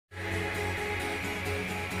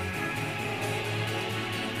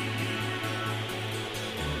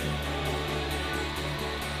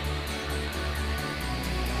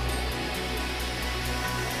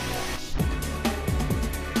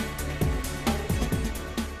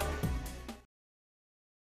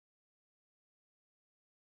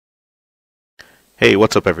Hey,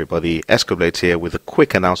 what's up everybody? Escoblades here with a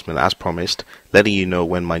quick announcement as promised, letting you know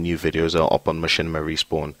when my new videos are up on Machinima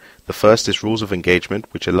Respawn. The first is Rules of Engagement,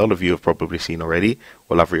 which a lot of you have probably seen already.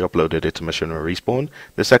 Well, I've re-uploaded it to Machinima Respawn.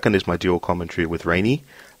 The second is my dual commentary with Rainy.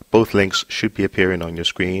 Both links should be appearing on your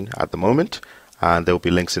screen at the moment, and there will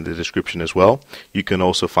be links in the description as well. You can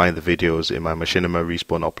also find the videos in my Machinima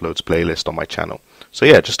Respawn Uploads playlist on my channel. So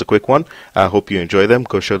yeah, just a quick one. I hope you enjoy them.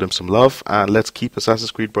 Go show them some love, and let's keep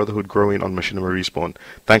Assassin's Creed Brotherhood growing on Machinima Respawn.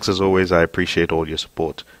 Thanks as always. I appreciate all your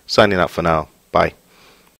support. Signing out for now. Bye.